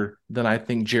better than I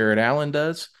think Jared Allen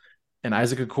does, and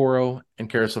Isaac Okoro and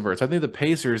Karis LeVert. I think the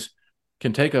Pacers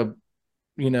can take a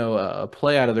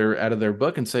play out of their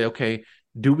book and say, okay,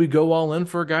 do we go all in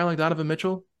for a guy like Donovan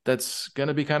Mitchell that's going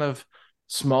to be kind of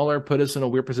smaller, put us in a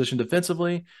weird position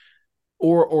defensively,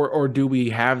 or do we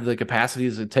have the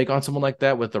capacities to take on someone like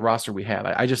that with the roster we have?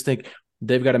 I just think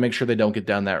they've got to make sure they don't get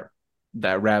down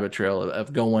that rabbit trail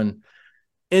of going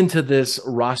into this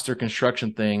roster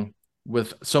construction thing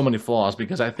with so many flaws,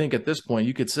 because I think at this point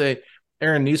you could say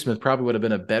Aaron Nesmith probably would have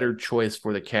been a better choice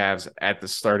for the Cavs at the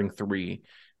starting three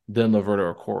than LeVert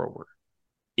or Okoro were.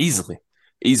 Easily.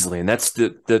 And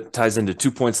that ties into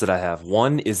 2 points that I have.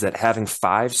 One is that having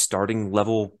 5 starting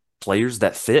level players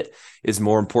that fit is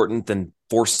more important than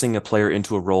forcing a player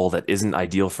into a role that isn't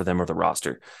ideal for them or the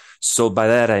roster. So by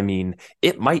that, I mean,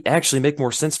 it might actually make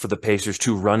more sense for the Pacers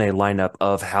to run a lineup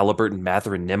of Halliburton,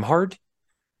 Mathurin, Nembhard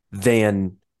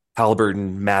than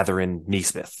Halliburton, Mathurin,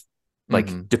 Nesmith.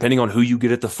 Like, depending on who you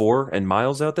get at the 4 and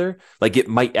Miles out there, like, it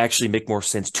might actually make more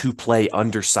sense to play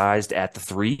undersized at the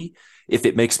 3 if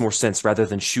it makes more sense, rather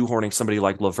than shoehorning somebody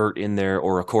like LeVert in there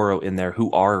or Okoro in there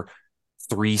who are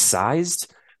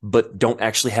 3-sized, but don't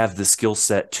actually have the skill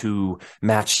set to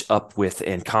match up with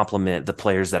and complement the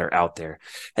players that are out there.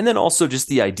 And then also just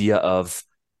the idea of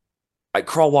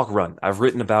crawl, walk, run. I've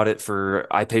written about it for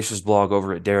iPacers blog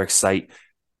over at Derek's site.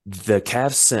 The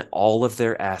Cavs sent all of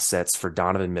their assets for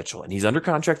Donovan Mitchell, and he's under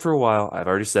contract for a while. I've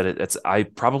already said it. I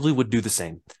probably would do the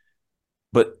same.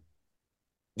 But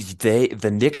the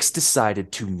Knicks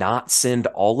decided to not send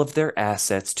all of their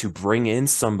assets to bring in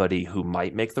somebody who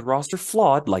might make the roster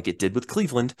flawed, like it did with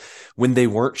Cleveland, when they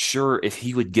weren't sure if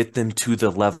he would get them to the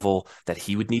level that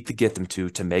he would need to get them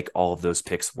to make all of those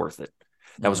picks worth it.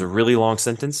 That was a really long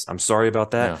sentence. I'm sorry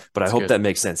about that, but I hope that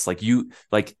makes sense.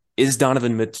 Is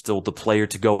Donovan Mitchell the player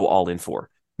to go all in for?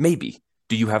 Maybe.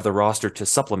 Do you have the roster to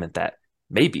supplement that?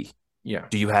 Maybe. Yeah.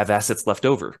 Do you have assets left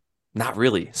over? Not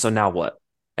really. So now what?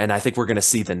 And I think we're going to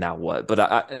see the now what.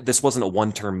 But this wasn't a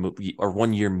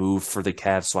one-year move for the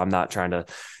Cavs, so I'm not trying to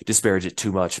disparage it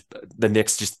too much. The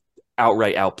Knicks just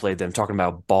outright outplayed them, talking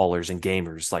about ballers and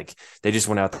gamers. Like, they just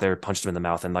went out there, punched them in the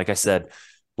mouth. And like I said,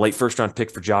 late first-round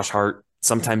pick for Josh Hart.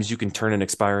 Sometimes you can turn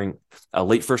a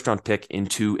late first-round pick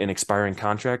into an expiring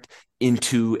contract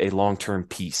into a long-term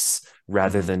piece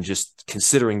rather than just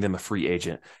considering them a free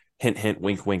agent. Hint, hint,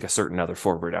 wink, wink, a certain other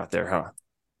forward out there, huh?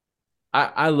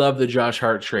 I love the Josh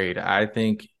Hart trade. I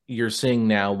think you're seeing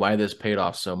now why this paid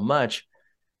off so much.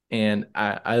 And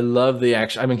I love the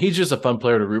action. I mean, he's just a fun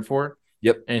player to root for.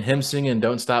 Yep. And him singing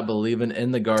 "Don't Stop Believing"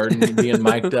 in the Garden, being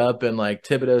mic'd up, and like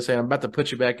Thibodeau saying, "I'm about to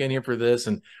put you back in here for this."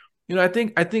 And I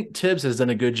think Tibbs has done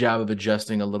a good job of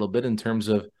adjusting a little bit in terms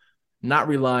of not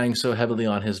relying so heavily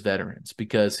on his veterans,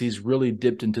 because he's really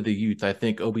dipped into the youth. I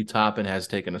think Obi Toppin has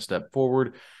taken a step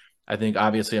forward. I think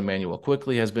obviously Emmanuel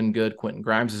Quickley has been good. Quentin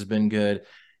Grimes has been good.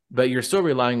 But you're still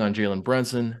relying on Jalen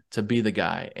Brunson to be the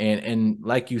guy. And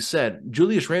like you said,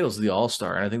 Julius Randle's the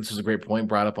all-star. And I think this is a great point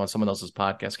brought up on someone else's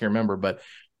podcast. Can't remember. But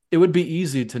it would be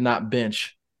easy to not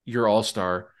bench your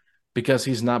all-star because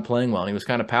he's not playing well. And he was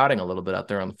kind of pouting a little bit out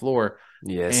there on the floor.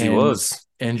 Yes, he was.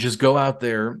 And just go out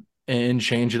there and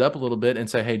change it up a little bit and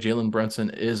say, hey, Jalen Brunson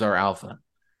is our alpha.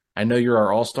 I know you're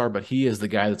our all-star, but he is the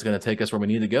guy that's going to take us where we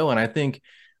need to go. And I think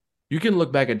you can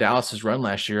look back at Dallas's run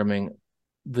last year. I mean,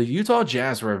 the Utah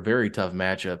Jazz were a very tough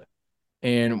matchup.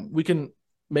 And we can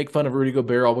make fun of Rudy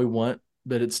Gobert all we want,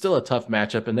 but it's still a tough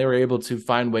matchup. And they were able to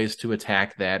find ways to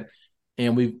attack that.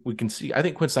 And we can see, I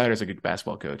think Quinn Snyder's a good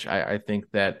basketball coach. I think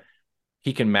that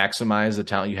he can maximize the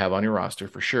talent you have on your roster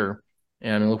for sure.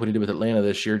 And I mean, look what he did with Atlanta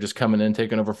this year, just coming in,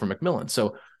 taking over from McMillan.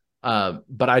 So,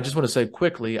 but I just want to say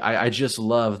quickly, I just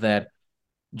love that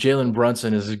Jalen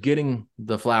Brunson is getting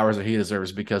the flowers that he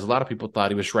deserves, because a lot of people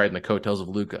thought he was riding the coattails of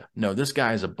Luka. No, this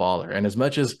guy is a baller. And as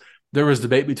much as there was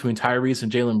debate between Tyrese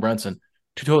and Jalen Brunson,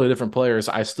 two totally different players,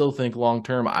 I still think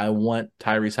long-term I want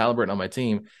Tyrese Halliburton on my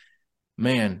team.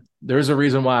 Man, there's a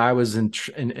reason why I was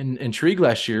intrigued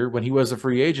last year when he was a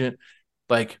free agent.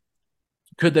 Like,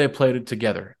 could they have played it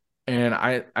together? And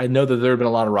I know that there have been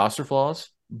a lot of roster flaws,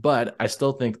 but I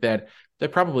still think that they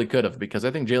probably could have, because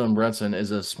I think Jalen Brunson is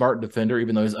a smart defender,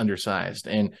 even though he's undersized.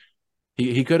 And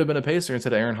he could have been a Pacer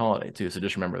instead of Aaron Holiday, too. So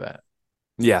just remember that.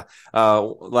 Yeah.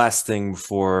 Last thing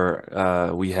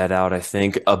before we head out, I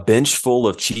think a bench full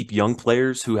of cheap young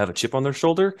players who have a chip on their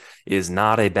shoulder is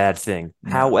not a bad thing.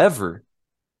 No. However,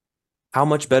 how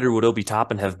much better would Obi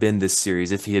Toppin have been this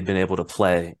series if he had been able to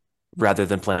play rather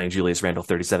than playing Julius Randle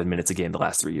 37 minutes a game the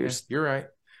last 3 years? Yeah, you're right.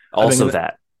 Also,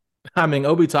 I mean,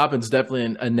 Obi Toppin's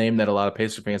definitely a name that a lot of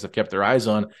Pacer fans have kept their eyes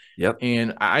on. Yep.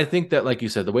 And I think that, like you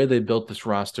said, the way they built this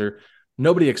roster,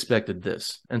 nobody expected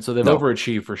this. And so they've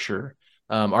overachieved for sure.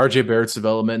 RJ Barrett's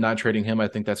development, not trading him, I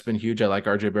think that's been huge. I like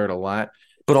RJ Barrett a lot.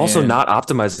 But also not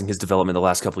optimizing his development the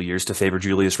last couple of years to favor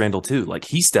Julius Randle too. Like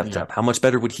he stepped up. How much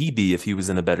better would he be if he was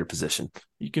in a better position?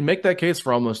 You can make that case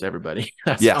for almost everybody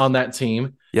that's on that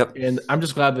team. Yep. And I'm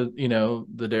just glad that,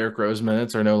 the Derrick Rose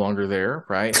minutes are no longer there,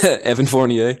 right? Evan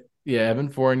Fournier. Yeah, Evan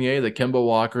Fournier, the Kemba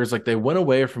Walkers, like they went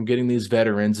away from getting these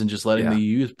veterans and just letting the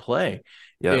youth play.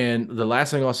 Yep. And the last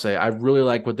thing I'll say, I really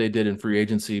like what they did in free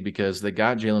agency because they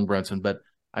got Jalen Brunson, but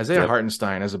Isaiah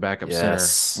Hartenstein as a backup center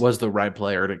was the right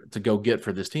player to go get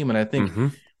for this team. And I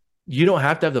think you don't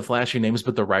have to have the flashy names,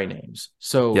 but the right names.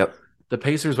 So the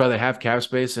Pacers, while they have cap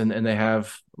space and they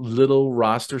have little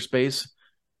roster space,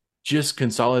 just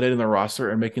consolidating the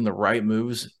roster and making the right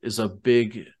moves is a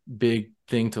big, big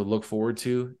thing to look forward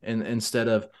to. And instead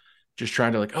of just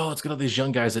trying to let's get all these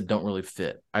young guys that don't really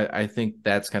fit. I think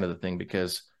that's kind of the thing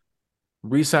because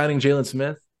re-signing Jalen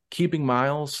Smith, keeping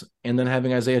Miles, and then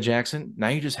having Isaiah Jackson, now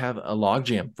you just have a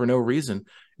logjam for no reason.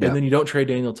 And then you don't trade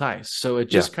Daniel Tice. So it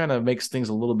just kind of makes things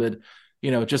a little bit,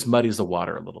 it just muddies the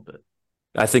water a little bit.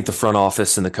 I think the front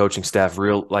office and the coaching staff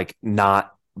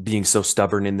not being so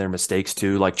stubborn in their mistakes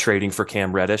too, like trading for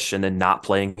Cam Reddish and then not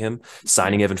playing him,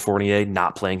 signing Evan Fournier,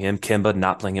 not playing him, Kemba,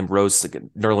 not playing him, Rose,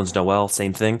 Nerlens Noel,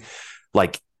 same thing.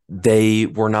 Like they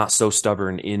were not so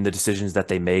stubborn in the decisions that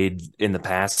they made in the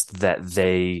past that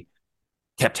they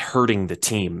kept hurting the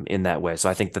team in that way. So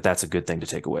I think that that's a good thing to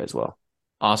take away as well.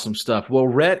 Awesome stuff. Well,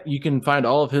 Rhett, you can find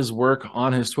all of his work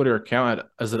on his Twitter account.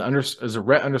 Is it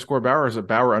Rhett_Bauer or is it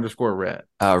Bauer_Rhett?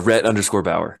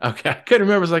 Rhett_Bauer. Okay. I couldn't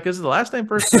remember. I was is it the last name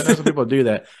first? I know some people do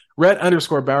that.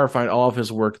 Rhett_Bauer. Find all of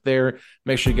his work there.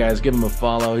 Make sure you guys give him a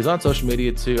follow. He's on social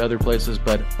media too, other places,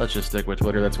 but let's just stick with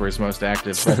Twitter. That's where he's most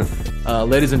active. But,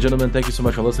 ladies and gentlemen, thank you so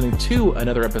much for listening to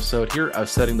another episode here of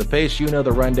Setting the Pace. You know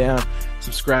the rundown.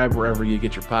 Subscribe wherever you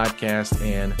get your podcast.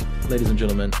 And ladies and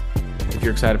gentlemen, if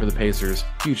you're excited for the Pacers'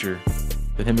 future,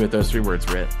 then hit me with those 3 words,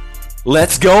 Rhett.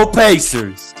 Let's go,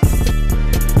 Pacers!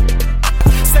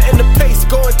 Setting the pace,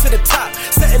 going to the top.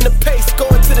 Setting the pace,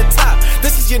 going to the top.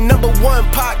 This is your #1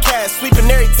 podcast.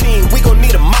 Sweeping every team. We gon'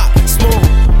 need a mop.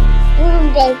 Smooth.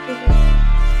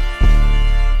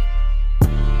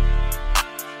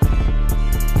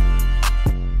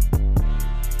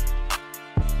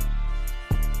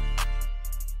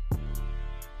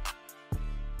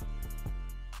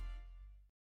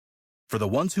 For the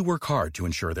ones who work hard to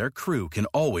ensure their crew can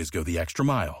always go the extra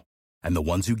mile, and the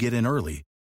ones who get in early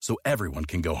so everyone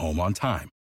can go home on time,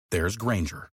 there's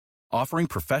Grainger, offering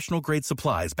professional-grade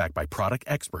supplies backed by product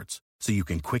experts so you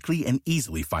can quickly and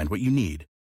easily find what you need.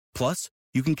 Plus,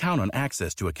 you can count on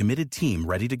access to a committed team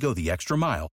ready to go the extra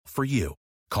mile for you.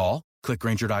 Call, click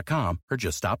Grainger.com, or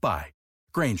just stop by.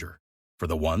 Grainger, for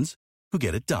the ones who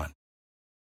get it done.